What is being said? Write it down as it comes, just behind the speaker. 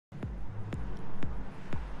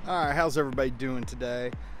Alright, how's everybody doing today?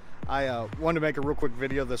 I wanted to make a real quick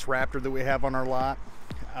video of this Raptor that we have on our lot.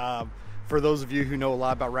 For those of you who know a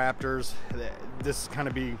lot about Raptors, this is kind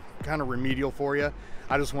of remedial for you.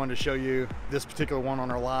 I just wanted to show you this particular one on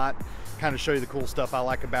our lot, kind of show you the cool stuff I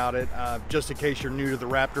like about it. Just in case you're new to the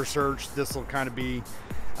Raptor search, this will kind of be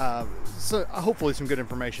hopefully some good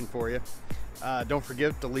information for you. Don't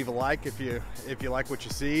forget to leave a like if you like what you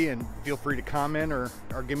see, and feel free to comment or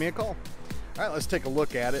give me a call. All right, let's take a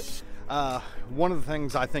look at it. One of the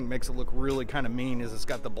things I think makes it look really kind of mean is it's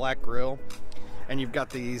got the black grille, and you've got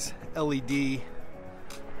these LED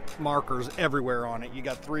markers everywhere on it. You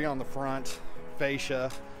got 3 on the front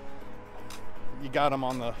fascia, you got them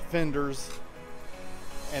on the fenders,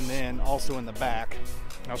 and then also in the back.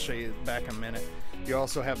 I'll show you the back in a minute. You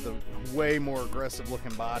also have the way more aggressive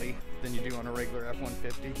looking body than you do on a regular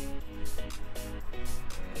F-150.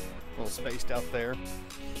 A little spaced out there.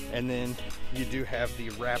 And then you do have the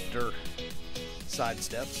Raptor side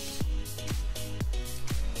steps.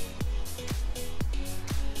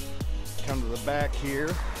 Come to the back here.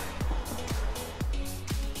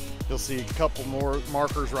 You'll see a couple more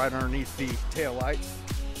markers right underneath the tail lights.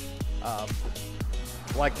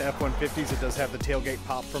 Like the F-150s, it does have the tailgate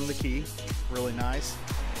pop from the key. Really nice.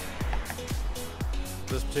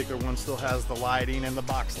 This particular one still has the lighting and the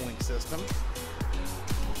box link system.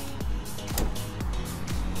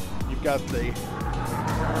 You've got the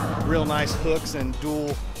real nice hooks and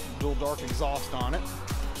dual dark exhaust on it.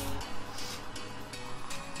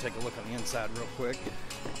 Take a look on the inside real quick.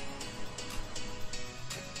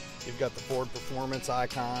 You've got the Ford Performance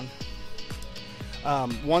icon.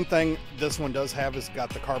 One thing this one does have is got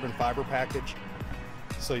the carbon fiber package.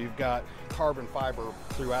 So you've got carbon fiber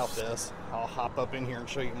throughout this. I'll hop up in here and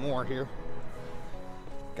show you more here.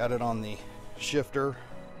 Got it on the shifter,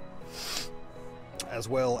 as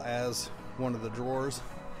well as one of the drawers,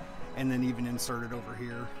 and then even inserted over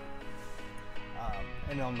here,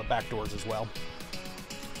 and on the back doors as well.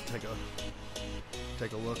 Take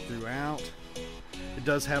a look throughout. It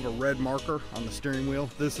does have a red marker on the steering wheel.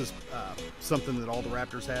 This is something that all the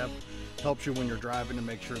Raptors have. Helps you when you're driving to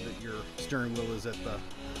make sure that your steering wheel is at the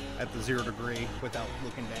 0 degree without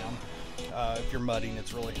looking down. If you're mudding,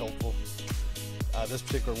 it's really helpful. This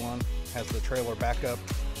particular one has the trailer backup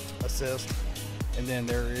assist, and then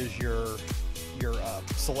there is your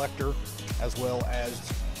selector, as well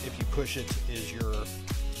as, if you push it, is your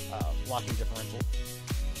locking differential.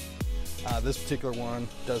 This particular one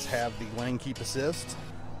does have the lane keep assist,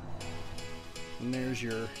 and there's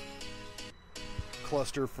your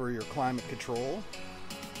cluster for your climate control.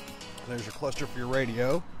 There's your cluster for your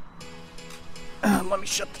radio. Let me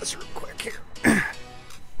shut this real quick here.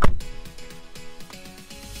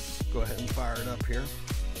 Go ahead and fire it up here.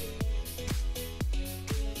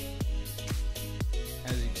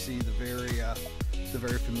 As you can see, the very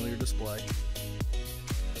familiar display.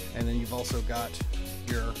 And then you've also got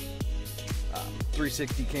your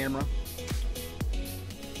 360 camera,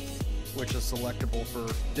 which is selectable for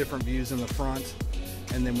different views in the front,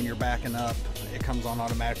 and then when you're backing up, it comes on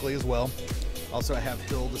automatically as well. Also, I have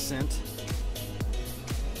hill descent.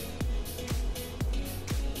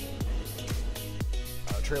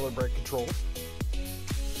 Trailer brake control.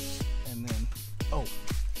 And then,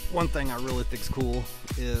 one thing I really think is cool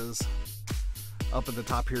is up at the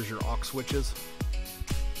top here's your aux switches.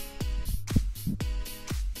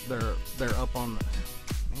 They're up on the,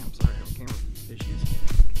 man, I'm sorry, I have camera issues.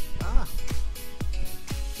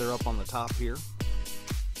 They're up on the top here.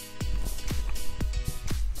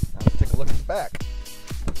 Now let's take a look at the back.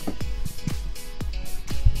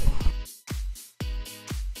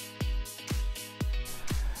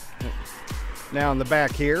 Now in the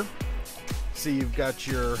back here, see you've got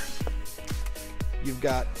 2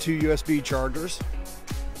 USB chargers.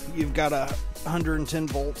 You've got a 110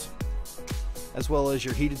 volts, as well as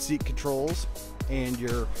your heated seat controls and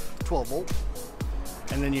your 12 volt.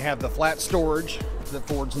 And then you have the flat storage that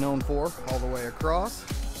Ford's known for all the way across.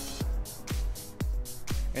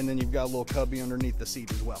 And then you've got a little cubby underneath the seat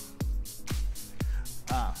as well.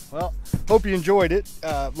 Well, hope you enjoyed it.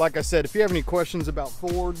 Like I said, if you have any questions about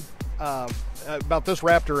Ford, about this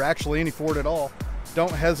Raptor, actually any Ford at all,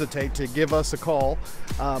 don't hesitate to give us a call.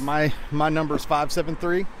 My number is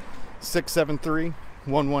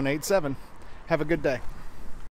 573-673-1187. Have a good day.